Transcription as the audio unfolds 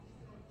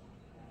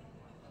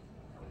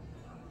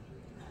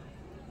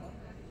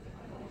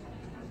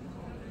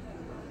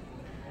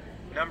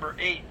Number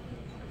 8,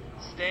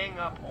 staying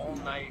up all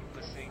night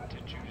listening to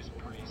Judas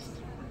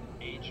Priest.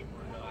 H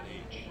or not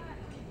H?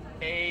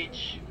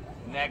 H.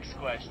 Next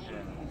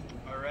question.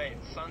 Alright,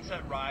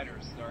 Sunset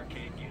Riders, the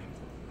arcade game.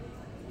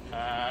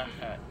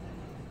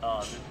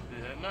 This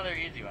is another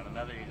easy one.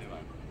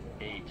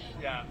 H.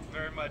 Yeah,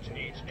 very much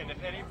H. And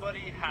if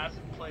anybody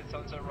hasn't played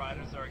Sunset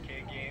Riders, the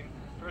arcade game,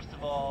 first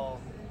of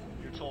all,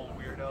 you're total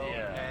weirdo,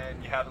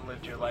 and you haven't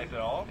lived your life at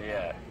all.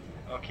 Yeah.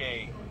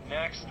 Okay,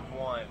 next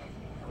one.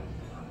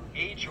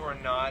 H or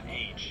not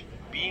H?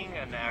 Being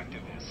an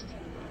activist.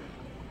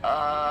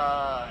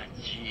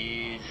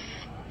 Jeez.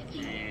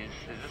 Is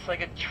this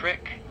like a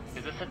trick?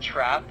 Is this a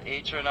trap?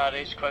 H or not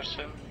H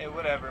question? Hey,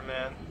 whatever,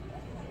 man.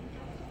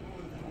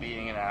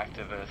 Being an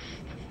activist.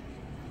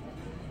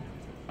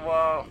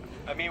 Well,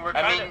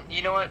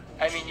 you know what?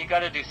 You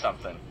gotta do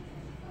something.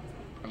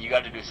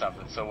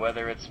 So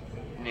whether it's,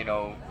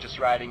 just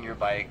riding your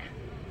bike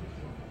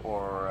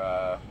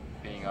or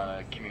being on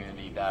a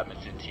community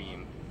badminton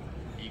team,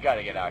 you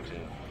gotta get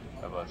active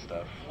about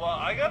stuff. Well,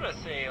 I gotta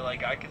say,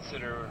 I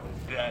consider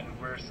that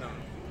we're some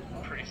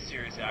pretty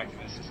serious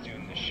activists just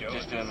doing the show.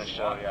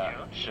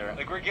 Yeah, sure.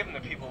 We're giving the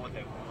people what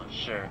they want.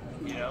 Sure.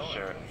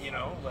 Sure.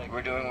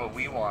 We're doing what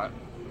we want.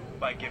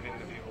 By giving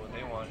the people what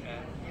they want.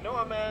 And you know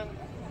what, man?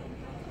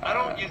 I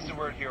don't use the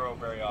word hero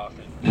very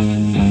often.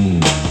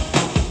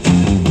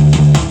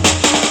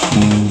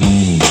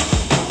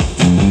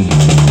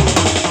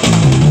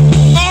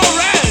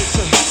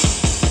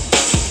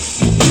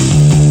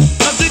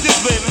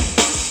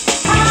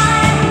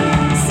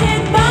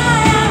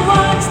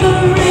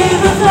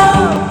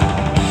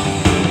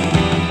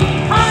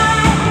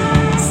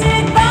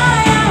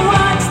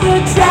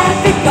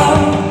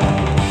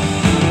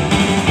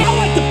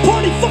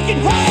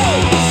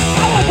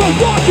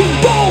 Rock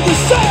and roll the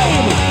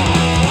same.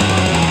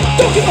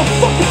 Don't give a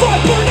fuck if I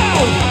burn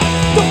out.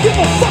 Don't give a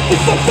fuck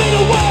if I fade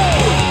away.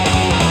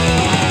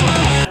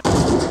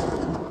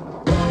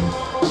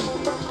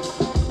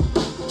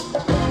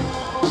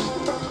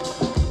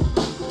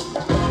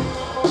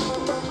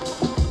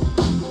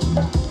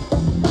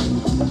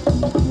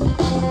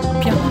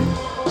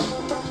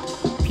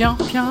 Pion,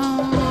 pion.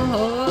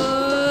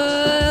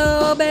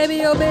 Oh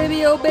baby, oh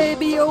baby, oh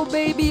baby, oh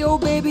baby, oh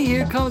baby.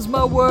 Here comes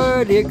my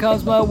word,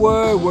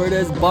 Word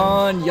is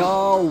bond,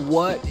 y'all.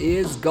 What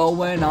is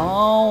going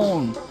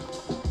on?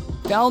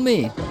 Tell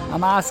me.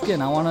 I'm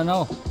asking. I want to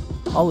know.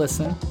 I'll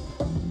listen.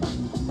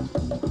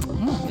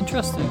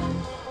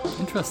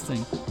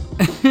 Interesting.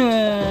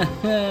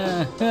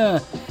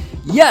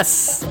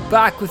 Yes,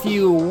 back with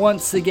you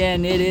once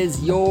again. It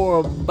is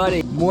your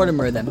buddy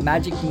Mortimer, the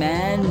Magic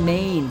Man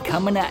Maine,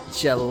 coming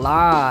at you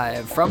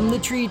live from the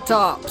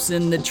treetops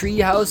in the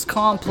Treehouse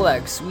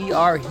Complex. We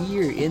are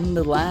here in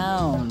the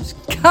lounge,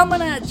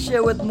 coming at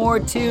you with more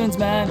tunes,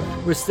 man.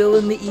 We're still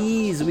in the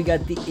E's. We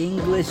got the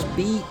English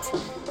beat.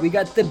 We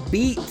got the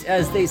beat,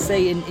 as they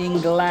say in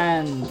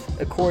England,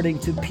 according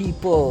to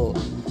people.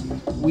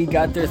 We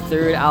got their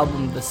third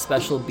album, The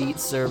Special Beat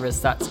Service.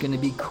 That's gonna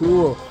be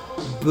cool.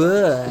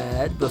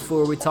 But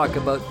before we talk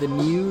about the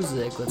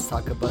music, let's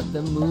talk about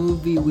the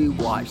movie we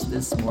watched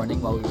this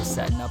morning while we were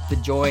setting up the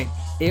joint.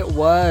 It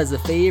was a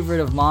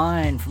favorite of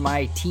mine from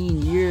my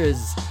teen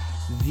years.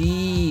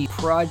 The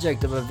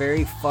project of a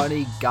very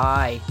funny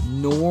guy,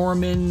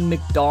 Norm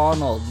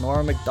Macdonald,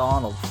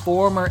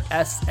 former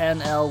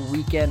SNL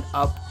Weekend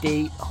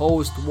Update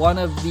host, one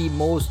of the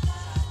most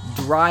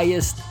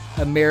driest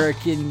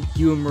American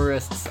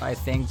humorists, I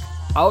think,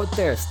 out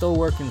there, still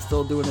working,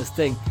 still doing his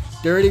thing.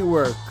 Dirty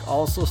Work,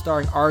 also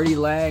starring Artie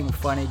Lang,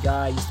 funny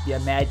guy, used to be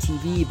on Mad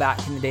TV back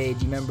in the day.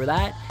 Do you remember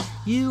that?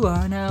 You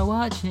are now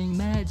watching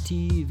Mad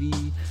TV.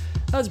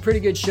 That was a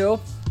pretty good show.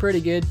 Pretty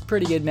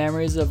good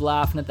memories of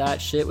laughing at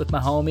that shit with my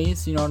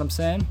homies, you know what I'm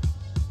saying?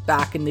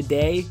 Back in the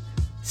day.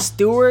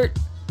 Stewart,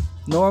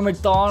 Norm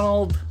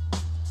Macdonald,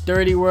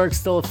 Dirty Work,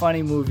 still a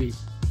funny movie.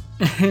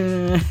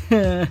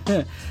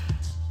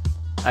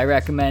 I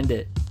recommend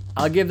it.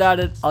 I'll give that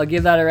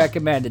a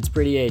recommend. It's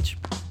pretty H.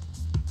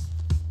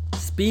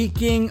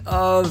 Speaking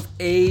of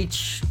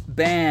H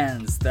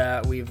bands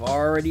that we've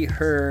already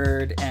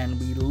heard and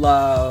we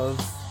love,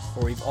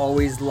 or we've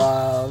always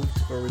loved,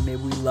 or maybe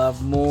we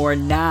love more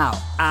now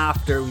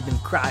after we've been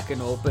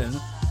cracking open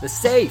the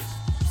safe,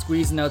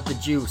 squeezing out the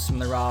juice from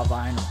the raw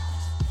vinyl.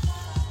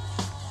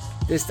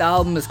 This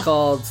album is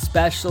called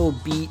Special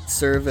Beat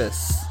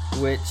Service,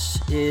 which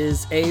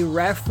is a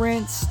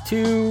reference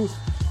to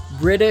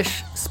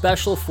British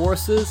Special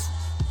Forces.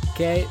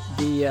 Okay,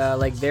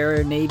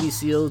 their Navy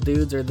SEAL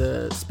dudes are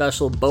the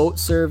Special Boat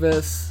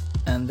Service,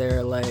 and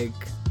their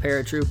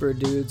paratrooper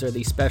dudes are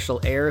the Special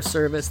Air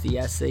Service,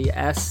 the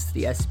SAS,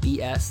 the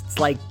SBS. It's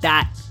like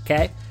that,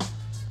 okay?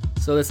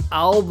 So this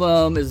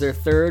album is their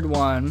third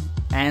one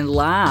and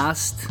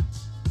last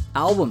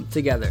album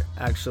together,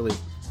 actually.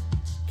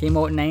 Came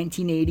out in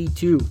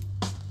 1982.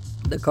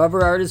 The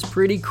cover art is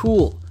pretty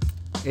cool.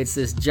 It's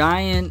this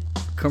giant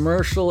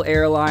commercial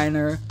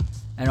airliner,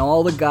 and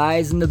all the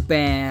guys in the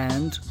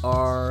band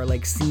are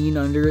seen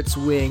under its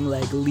wing,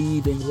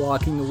 leaving,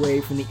 walking away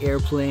from the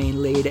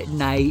airplane late at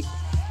night.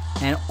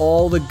 and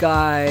all the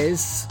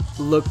guys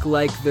look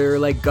like they're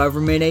like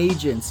government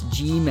agents,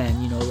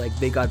 G-men, you know, like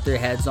they got their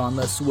heads on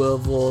the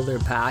swivel, they're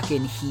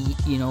packing heat,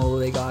 you know,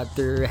 they got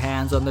their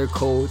hands on their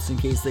coats in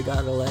case they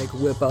gotta like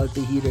whip out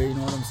the heater, you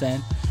know what I'm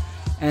saying?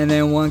 And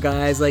then one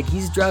guy's like,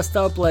 he's dressed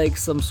up like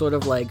some sort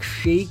of like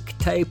sheik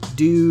type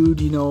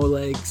dude, you know,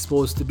 like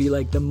supposed to be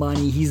like the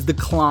money. He's the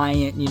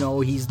client, you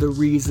know, he's the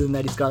reason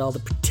that he's got all the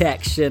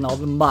protection, all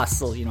the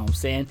muscle, you know what I'm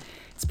saying?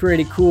 It's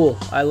pretty cool.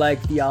 I like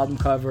the album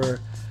cover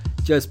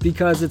just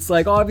because it's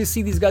like,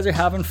 obviously these guys are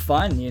having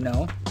fun, you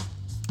know?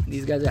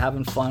 These guys are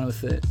having fun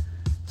with it.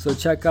 So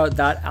check out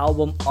that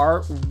album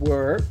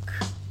artwork.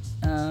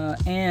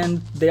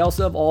 And they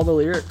also have all the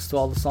lyrics to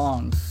all the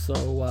songs.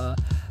 So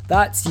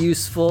that's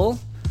useful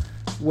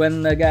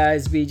when the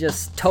guys be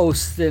just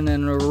toasting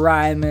and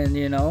rhyming,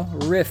 you know,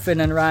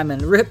 riffing and rhyming,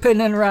 ripping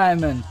and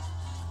rhyming.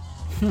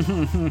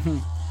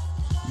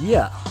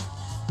 Yeah.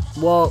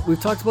 Well,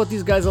 we've talked about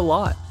these guys a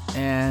lot,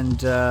 and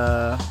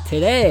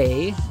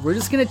today we're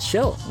just gonna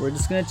chill. We're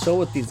just gonna chill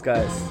with these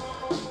guys.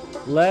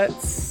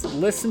 Let's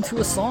listen to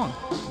a song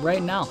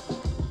right now,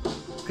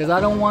 because I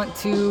don't want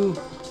to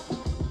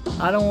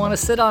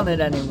sit on it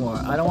anymore.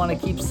 I don't want to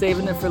keep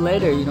saving it for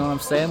later, you know what I'm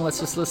saying? Let's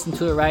just listen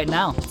to it right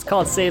now. It's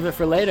called Save It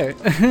for Later.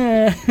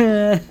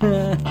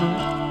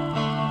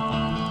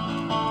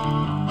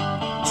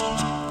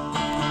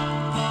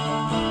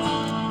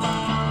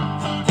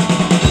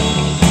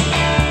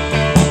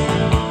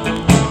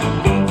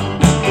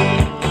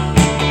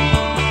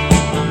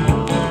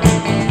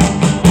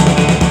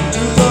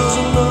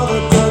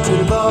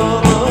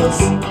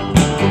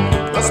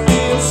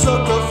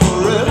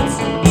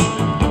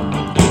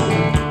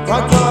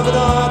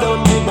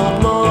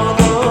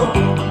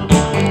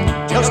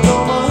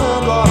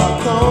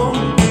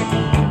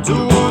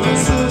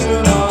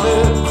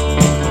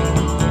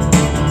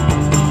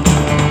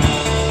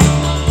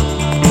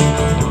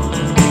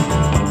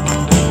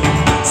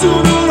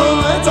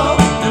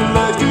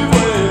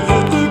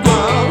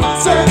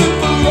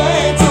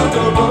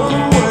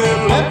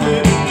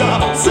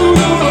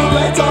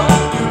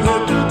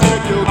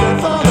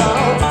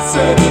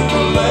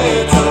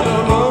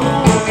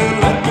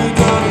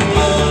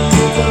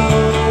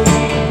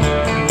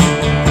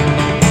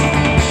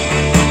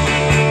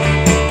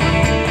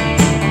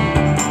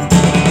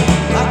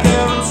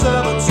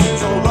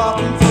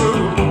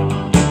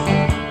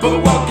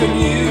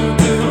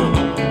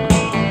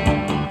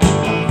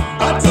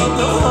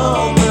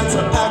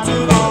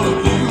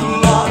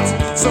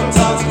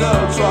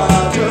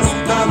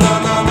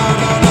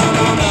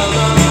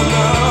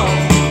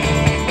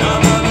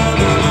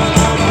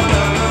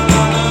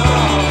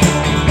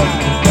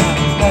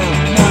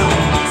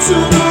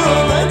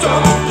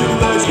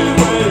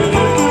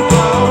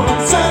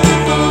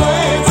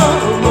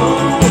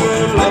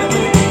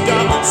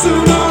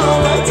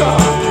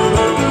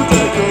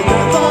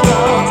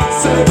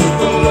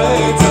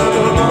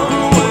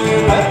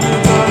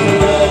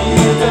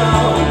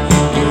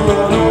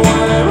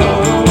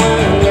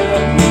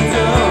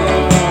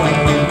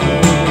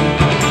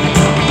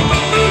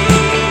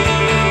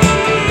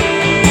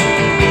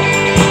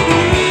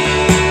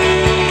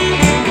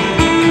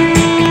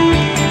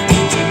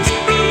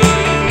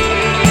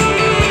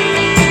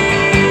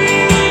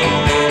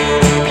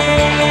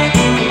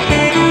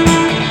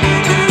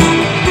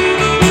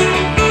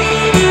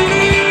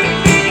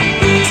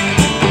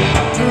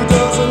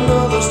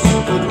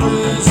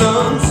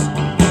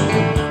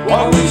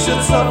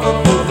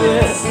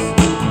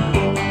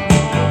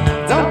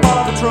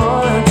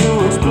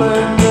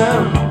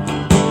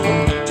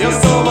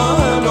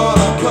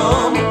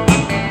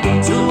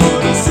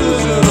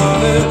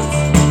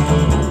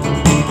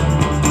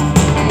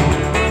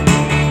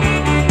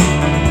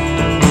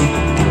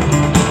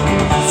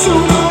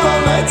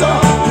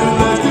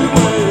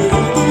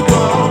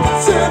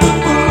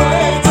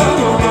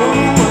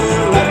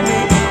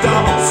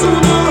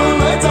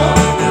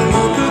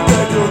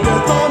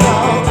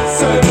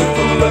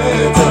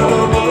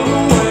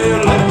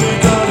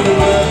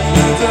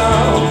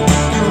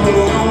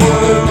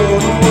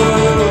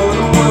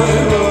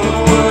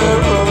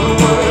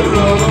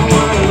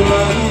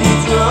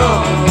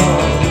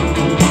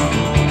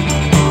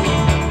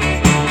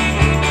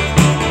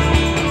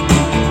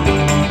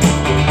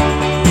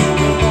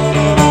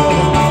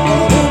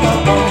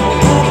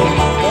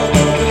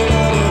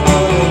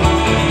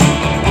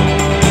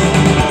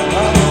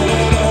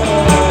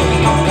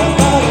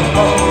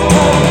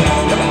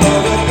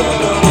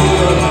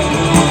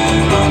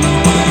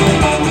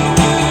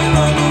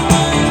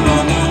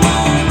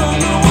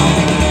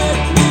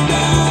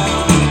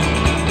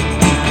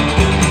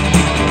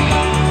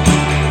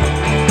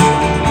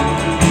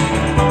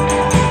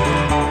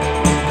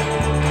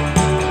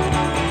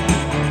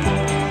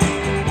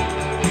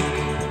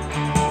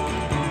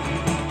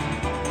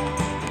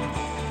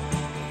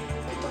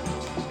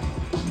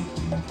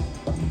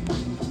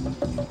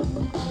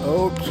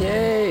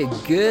 Okay,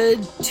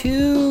 good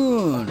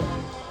tune.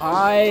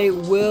 I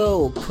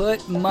will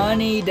put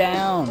money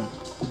down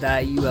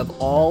that you have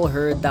all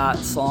heard that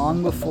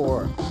song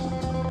before.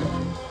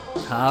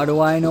 How do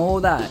I know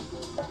that?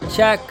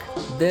 Check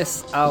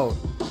this out.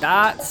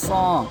 That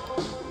song,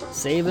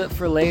 Save It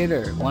for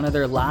Later, one of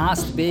their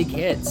last big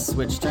hits,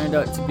 which turned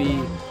out to be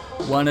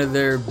one of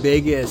their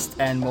biggest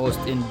and most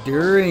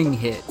enduring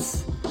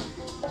hits,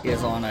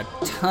 is on a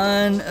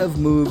ton of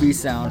movie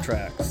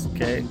soundtracks,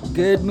 okay?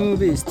 Good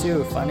movies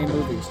too, funny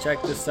movies.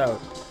 Check this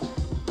out.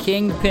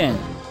 Kingpin,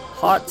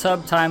 Hot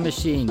Tub Time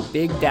Machine,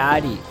 Big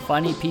Daddy,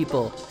 Funny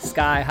People,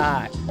 Sky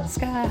High,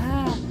 Sky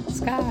High,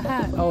 Sky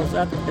High. Oh,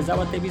 is that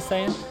what they be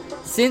saying?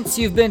 Since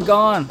You've Been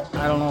Gone.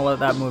 I don't know what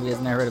that movie is,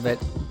 never heard of it.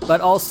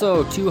 But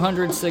also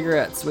 200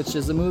 Cigarettes, which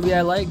is a movie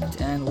I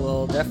liked and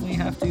will definitely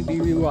have to be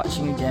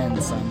rewatching again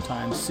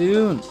sometime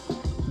soon.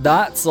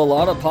 That's a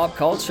lot of pop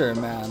culture,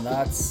 man.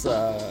 That's,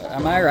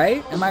 am I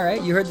right? Am I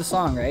right? You heard the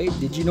song, right?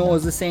 Did you know it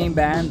was the same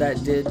band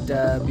that did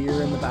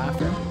Beer in the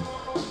Bathroom?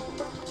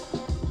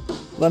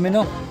 Let me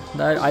know.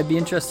 I'd be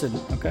interested,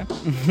 okay?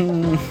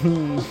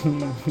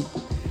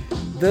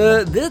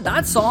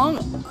 That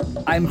song,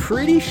 I'm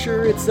pretty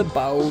sure it's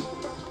about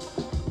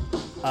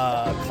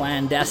a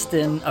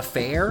clandestine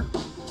affair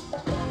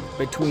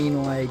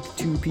between like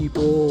two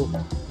people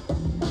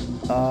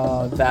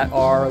that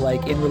are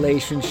like in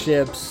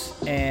relationships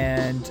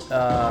and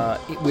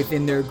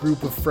within their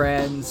group of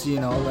friends, you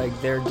know, like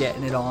they're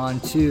getting it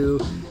on too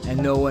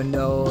and no one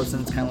knows,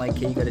 and it's kind of like,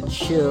 hey, you gotta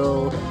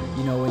chill,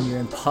 you know, when you're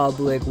in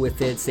public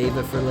with it. Save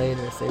it for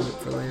later, save it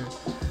for later.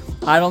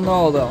 I don't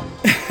know though.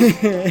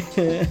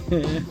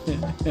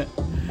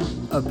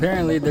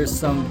 Apparently there's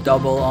some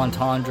double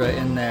entendre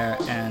in there,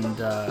 and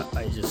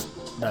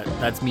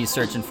that's me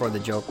searching for the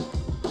joke.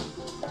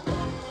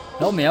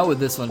 Help me out with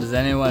this one. Does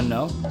anyone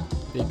know?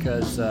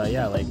 Because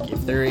yeah, like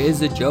if there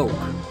is a joke,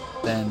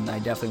 then I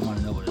definitely want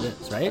to know what it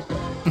is, right?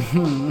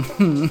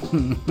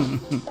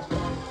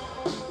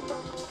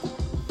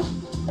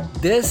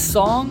 This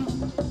song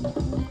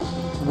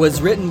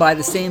was written by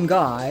the same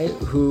guy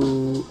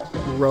who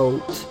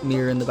wrote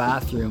Mirror in the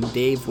Bathroom,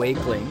 Dave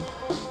Wakeling.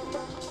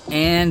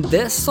 And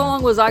this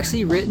song was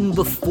actually written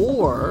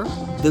before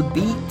the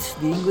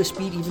English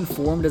Beat even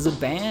formed as a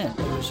band.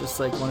 It was just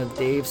like one of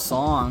Dave's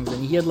songs,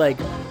 and he had like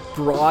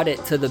brought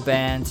it to the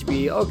band to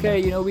be, okay,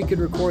 you know, we could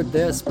record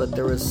this, but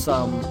there was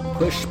some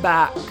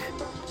pushback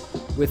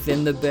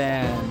within the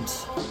band.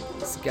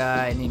 This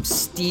guy named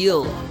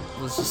Steele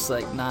was just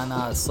like, nah,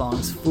 the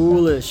song's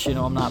foolish, you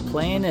know, I'm not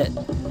playing it.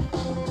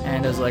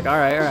 And it was like, all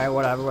right,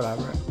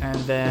 whatever. And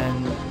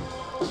then,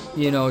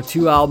 you know,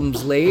 2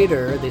 albums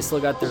later, they still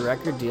got their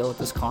record deal with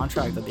this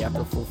contract that they have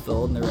to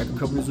fulfill, and the record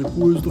company's like,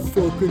 where's the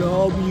fucking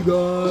album, you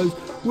guys?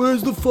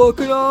 Where's the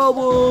fucking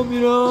album,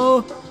 you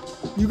know?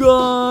 You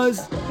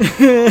guys?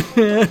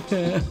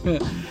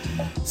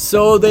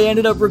 So they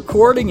ended up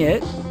recording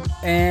it,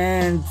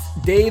 and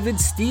David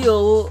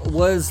Steele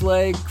was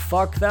like,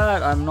 fuck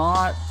that, I'm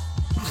not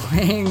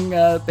playing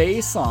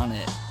bass on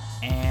it.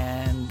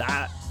 And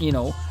that, you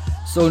know,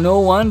 so no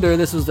wonder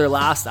this was their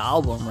last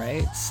album,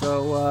 right?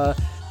 So,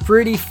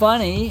 pretty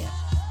funny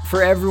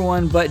for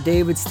everyone but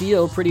David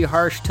Steele. Pretty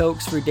harsh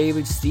tokes for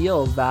David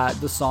Steele that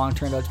the song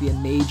turned out to be a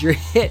major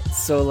hit.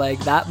 So, like,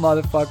 that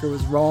motherfucker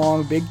was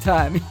wrong big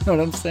time. You know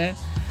what I'm saying?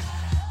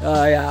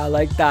 Yeah, I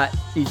like that.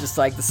 He's just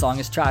like, the song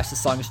is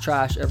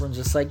trash. Everyone's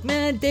just like,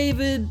 man,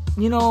 David,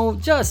 you know,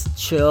 just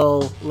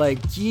chill.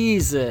 Like,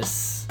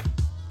 Jesus.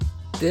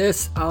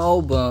 This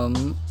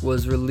album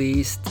was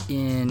released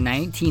in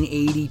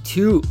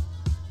 1982.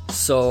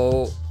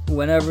 So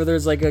whenever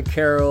there's like a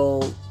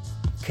Carol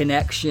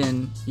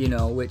connection, you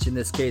know, which in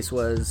this case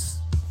was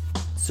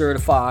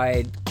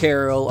certified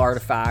Carol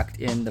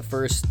artifact in the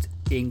first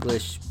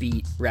English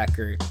Beat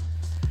record,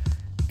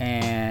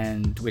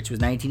 and which was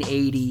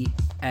 1980,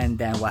 and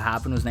then what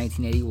happened was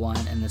 1981,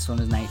 and this one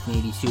was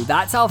 1982.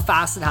 That's how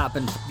fast it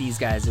happened for these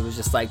guys. It was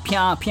just like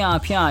pian,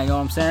 pian, pian, you know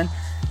what I'm saying?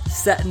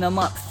 Setting them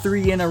up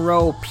 3 in a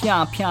row,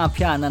 pian, pian,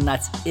 pian, and then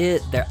that's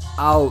it. They're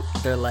out.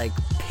 They're like,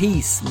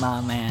 peace,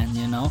 my man,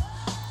 you know?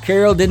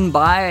 Carol didn't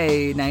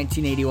buy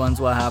 1981's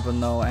What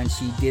Happened though, and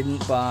she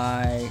didn't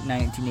buy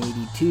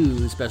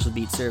 1982 Special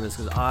Beat Service,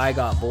 because I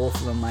got both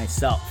of them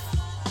myself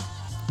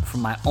from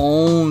my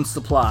own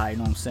supply, you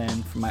know what I'm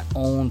saying? From my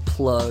own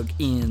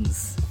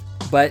plug-ins.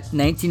 But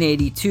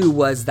 1982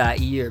 was that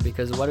year,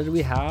 because what did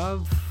we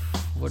have?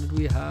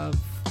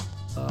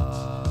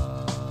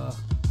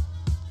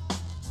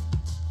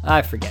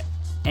 I forget.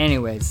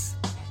 Anyways,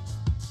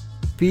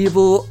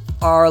 people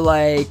are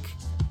like,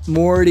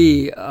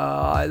 Morty,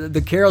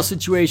 the Carol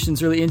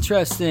situation's really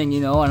interesting, you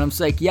know, and I'm just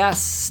like,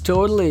 yes,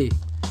 totally.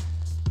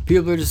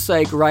 People are just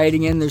like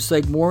writing in, there's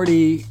like,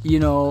 Morty, you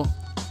know,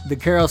 the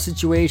Carol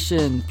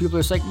situation. People are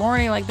just like,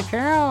 Morty, like the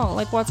Carol,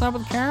 like what's up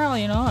with Carol,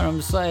 you know, and I'm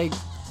just like,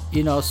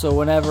 you know, so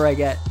whenever I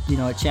get, you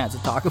know, a chance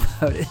to talk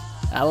about it,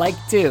 I like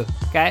to,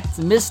 okay? It's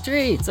a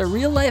mystery. It's a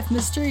real life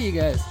mystery, you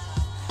guys.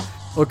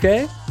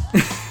 Okay?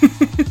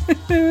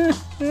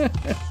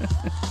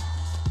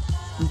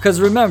 Because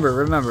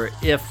remember,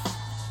 if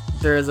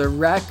there's a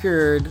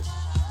record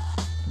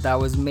that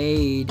was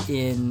made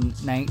in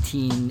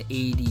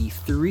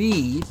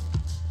 1983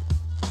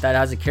 that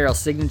has a Carol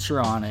signature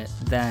on it,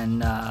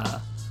 then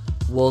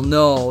we'll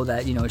know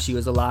that, she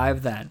was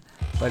alive then.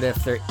 But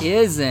if there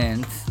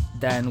isn't,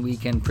 then we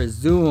can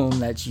presume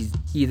that she's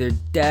either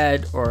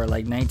dead or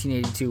like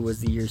 1982 was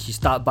the year she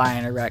stopped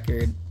buying a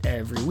record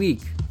every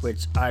week,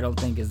 which I don't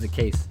think is the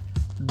case.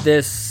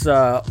 This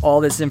all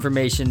this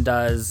information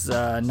does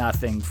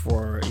nothing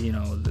for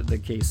the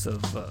case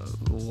of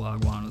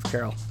Wagwan with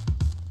Carol.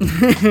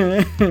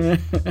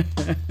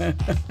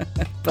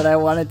 But I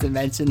wanted to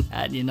mention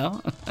that,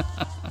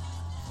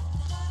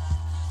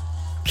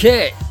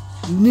 Okay,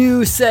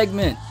 new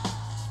segment.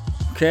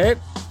 Okay,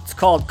 it's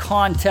called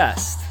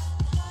Contest.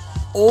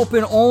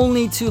 Open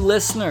only to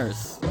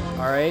listeners.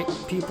 All right,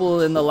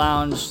 people in the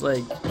lounge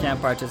can't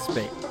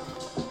participate.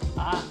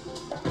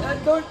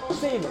 Don't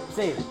save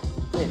it.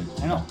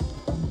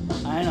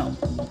 I know.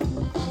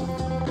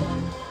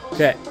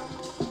 Okay,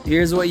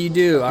 here's what you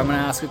do. I'm gonna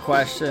ask a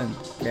question.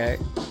 Okay,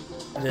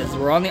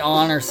 we're on the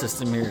honor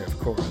system here, of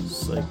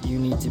course. You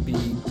need to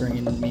be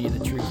bringing me the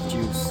truth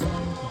juice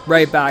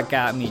right back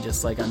at me,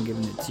 just like I'm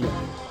giving it to you.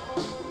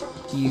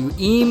 You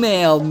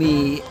email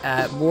me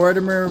at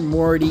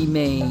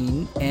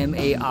MortimerMortyMain,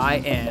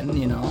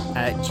 MAIN,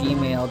 at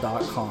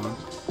gmail.com,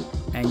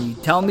 and you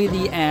tell me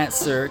the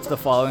answer to the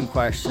following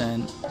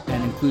question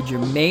and include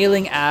your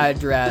mailing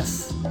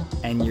address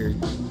and your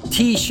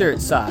t-shirt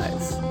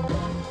size.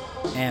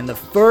 And the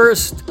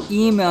first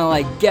email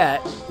I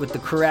get with the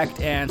correct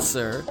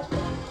answer,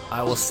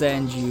 I will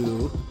send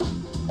you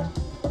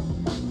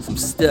some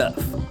stuff.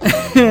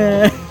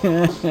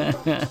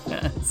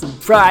 Some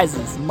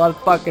prizes, some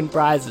motherfucking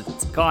prizes.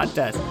 It's a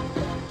contest.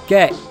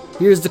 Okay,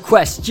 here's the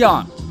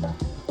question.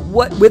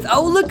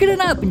 Without looking it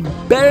up, and you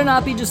better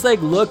not be just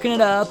looking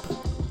it up,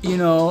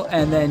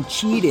 and then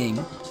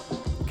cheating.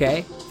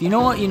 Okay? If you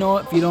know it, you know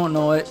it. If you don't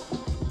know it,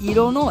 you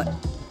don't know it.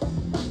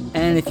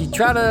 And if you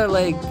try to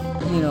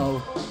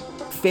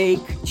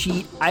fake,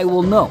 cheat, I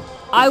will know.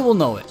 I will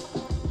know it.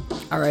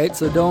 Alright,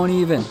 so don't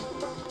even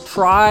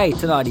try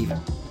to not even.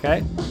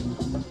 Okay?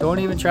 Don't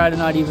even try to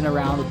not even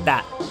around with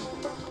that.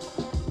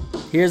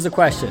 Here's the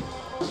question.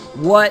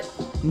 What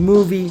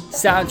movie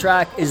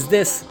soundtrack is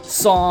this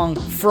song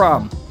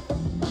from?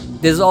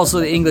 This is also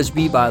the English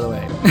beat, by the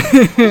way.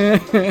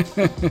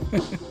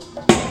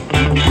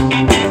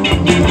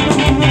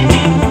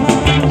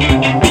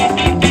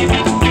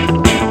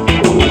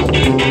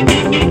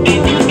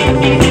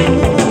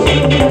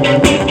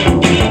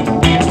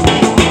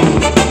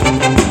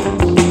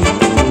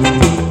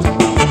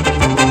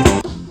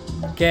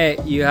 Okay,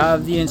 you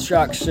have the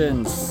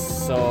instructions,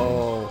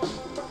 so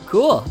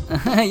cool.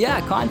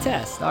 Yeah,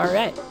 contest. All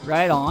right,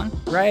 right on.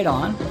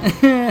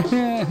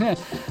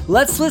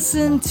 Let's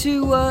listen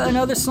to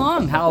another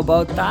song. How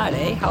about that,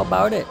 eh? How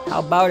about it?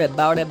 About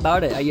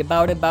it? Are you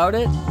about it?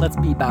 Let's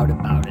be about it.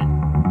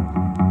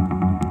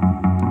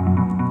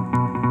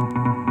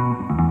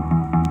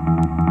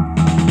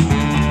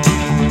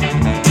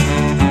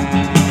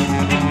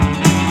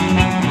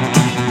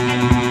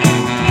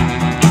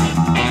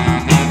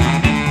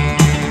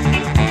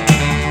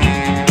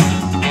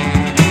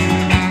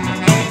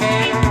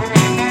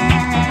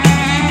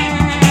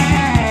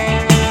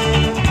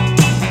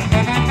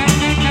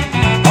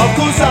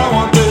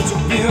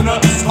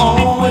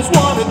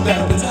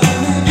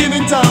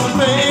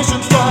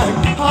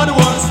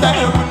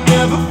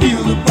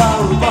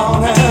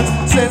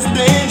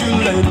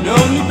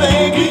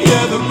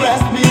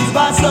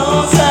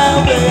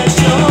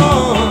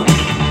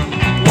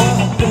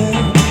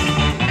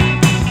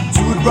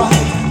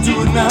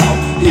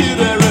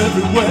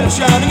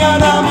 Shining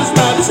out, I'm as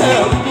mad as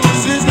hell. He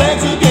puts his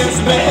legs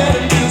against the bed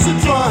and feels a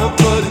triumph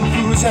flooding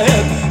through his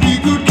head. He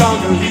could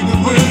conquer, he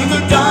could win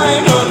the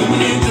dying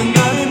underneath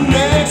tonight in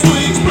next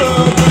week's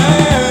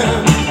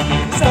program.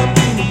 Stop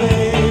being a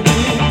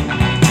baby.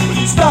 Will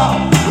you stop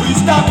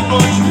before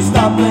you should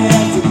stop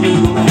playing to the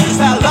little man? Just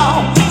how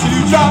long till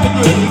you drop it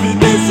good? If it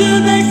makes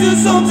you next to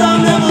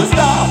sometime, never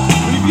stop.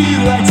 When you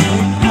feel like to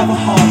have a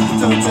heart,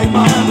 but don't take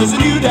my hand. There's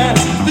a new dance,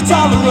 the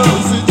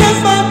tolerance. It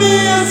just might be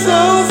a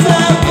soul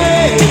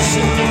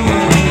salvation.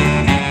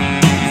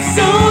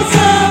 Soul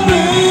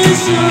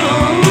salvation.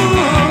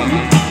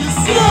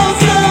 Soul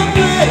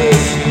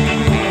salvation.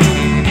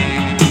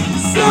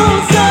 Soul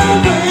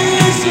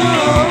salvation.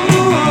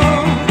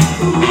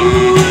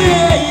 Ooh,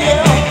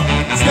 yeah.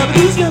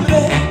 Scabba-doo.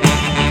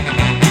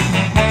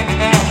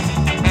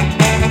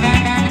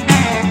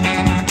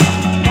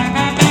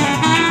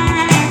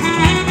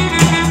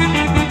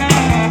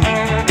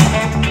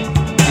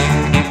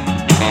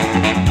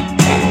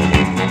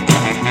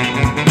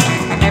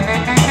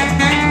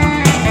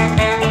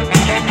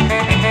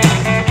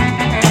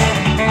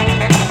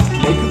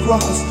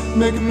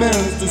 Make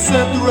amends to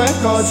set the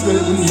record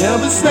straight. We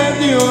never said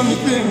the only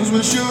things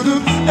we should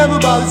have ever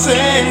bothered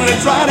saying.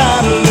 Let's write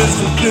out a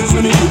list of things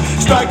we need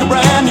to strike a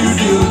brand new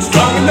deal. It's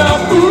strong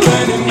enough for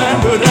any man,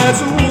 but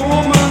has a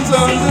woman's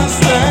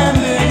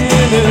understanding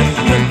in it.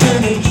 And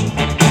finish.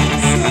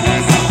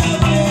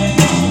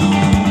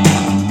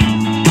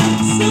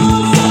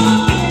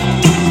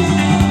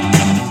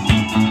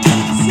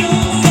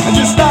 And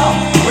just stop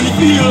when you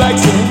feel like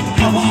saying,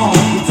 have a heart,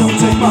 but don't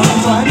take mine.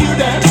 Try to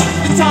dance.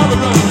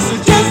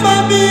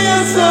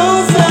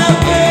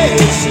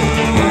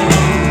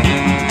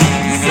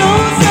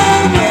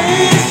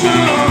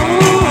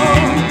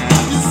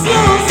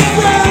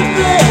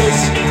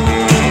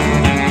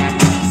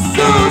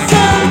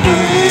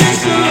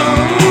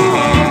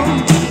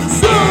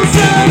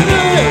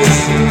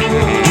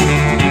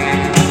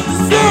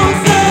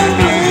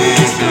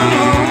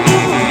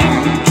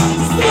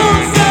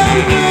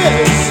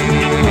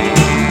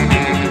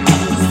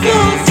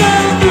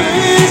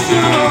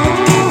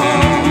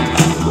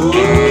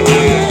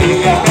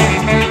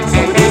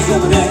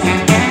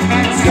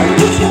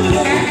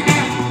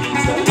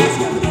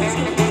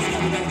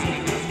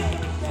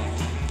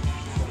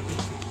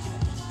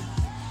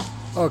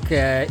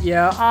 Okay,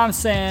 yeah, I'm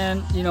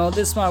saying, you know,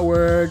 this is my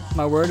word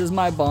is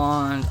my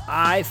bond.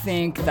 I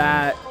think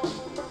that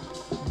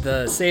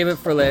the Save It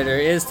For Later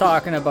is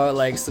talking about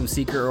like some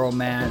secret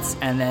romance,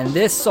 and then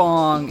this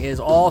song is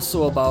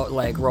also about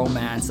like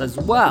romance as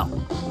well.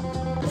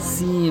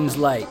 Seems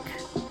like.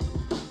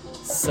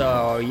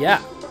 So,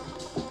 yeah.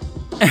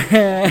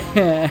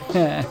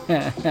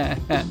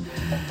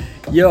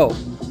 Yo,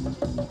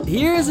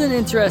 here's an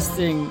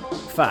interesting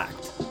fact.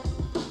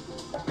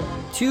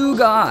 2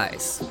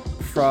 guys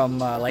from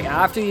like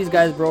after these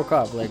guys broke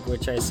up, like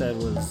which I said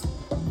was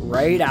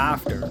right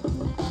after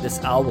this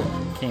album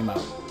came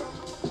out.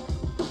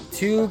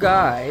 2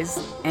 guys,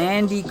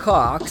 Andy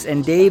Cox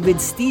and David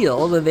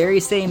Steele, the very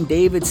same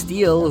David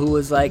Steele who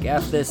was like,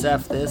 F this,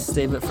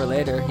 save it for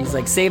later. He's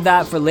like, save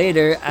that for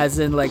later, as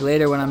in like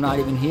later when I'm not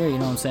even here, you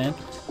know what I'm saying?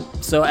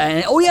 So,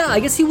 and oh yeah, I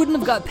guess he wouldn't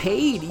have got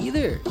paid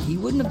either. He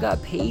wouldn't have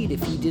got paid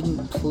if he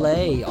didn't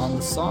play on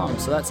the song.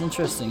 So that's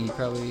interesting.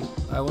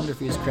 I wonder if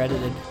he was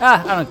credited.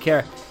 I don't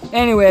care.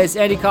 Anyways,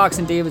 Andy Cox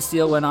and David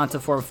Steele went on to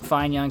form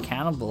Fine Young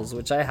Cannibals,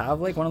 which I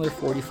have like one of their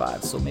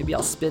 45s. So maybe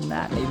I'll spin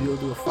that. Maybe we'll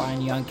do a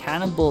Fine Young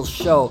Cannibals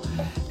show.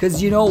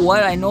 Because you know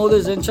what? I know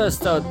there's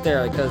interest out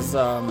there. Because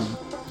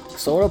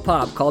Soda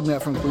Pop called me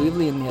up from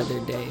Cleveland the other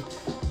day.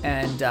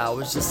 And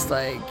was just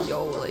like,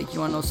 yo, like,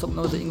 you want to know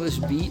something with the English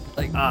beat?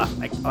 Like,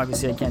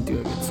 obviously I can't do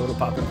a good Soda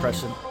Pop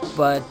impression.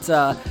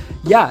 But,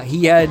 yeah,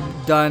 he had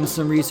done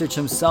some research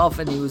himself,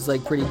 and he was,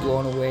 like, pretty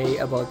blown away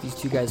about these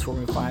 2 guys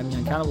forming Fine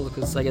Young Cannibals,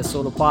 because I guess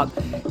Soda Pop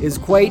is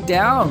quite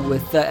down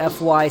with the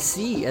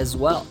FYC as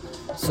well.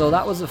 So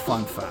that was a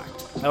fun fact.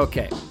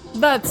 Okay,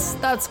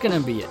 that's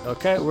gonna be it,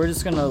 okay? We're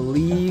just gonna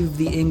leave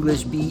the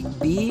English beat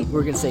be.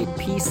 We're gonna say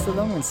peace to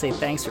them. We're gonna say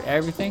thanks for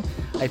everything.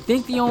 I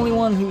think the only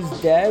one who's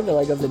dead,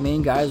 like of the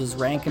main guys, was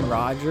Rankin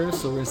Rogers,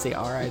 so we're gonna say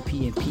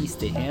R.I.P. and peace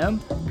to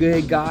him.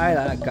 Good guy,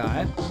 that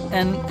guy.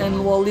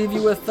 And we'll leave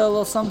you with a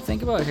little something to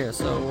think about here.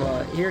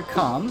 So here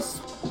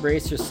comes,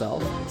 brace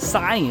yourself.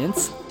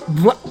 Science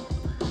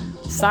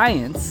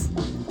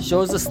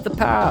shows us the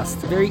past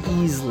very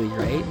easily,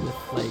 right? With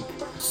like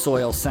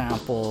soil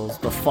samples,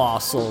 the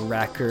fossil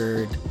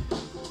record,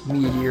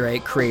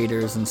 meteorite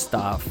craters and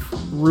stuff,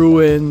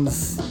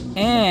 ruins,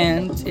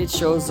 and it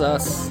shows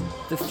us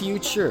the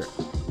future,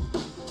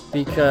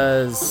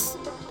 because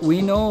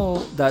we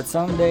know that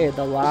someday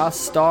the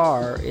last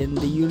star in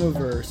the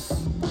universe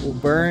will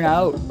burn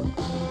out,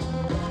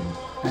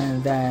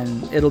 and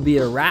then it'll be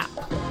a wrap.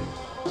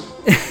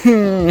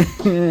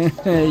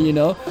 You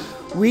know,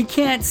 we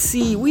can't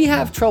see, we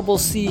have trouble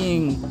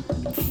seeing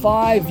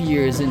 5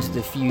 years into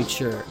the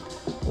future,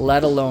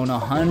 let alone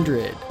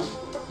 100.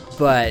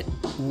 But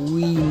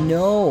we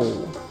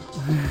know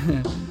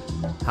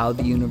how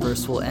the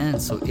universe will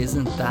end. So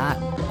isn't that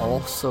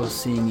also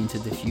seeing into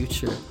the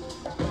future?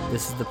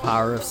 This is the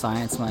power of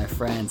science, my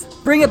friends.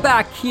 Bring it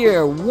back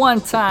here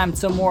one time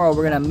tomorrow.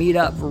 We're going to meet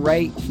up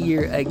right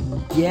here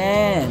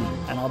again.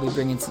 And I'll be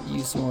bringing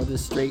you some more of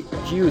this straight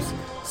juice.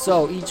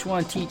 So each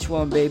one teach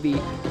one,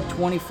 baby.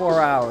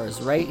 24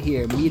 hours right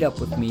here. Meet up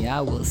with me.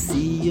 I will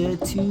see you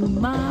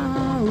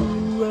tomorrow.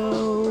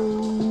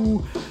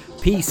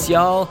 Peace,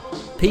 y'all.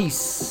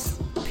 Peace.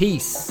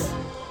 Peace.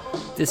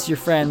 This is your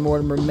friend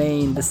Mortimer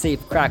Main, the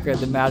safe cracker,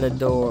 the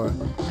matador.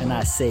 And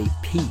I say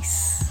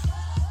peace.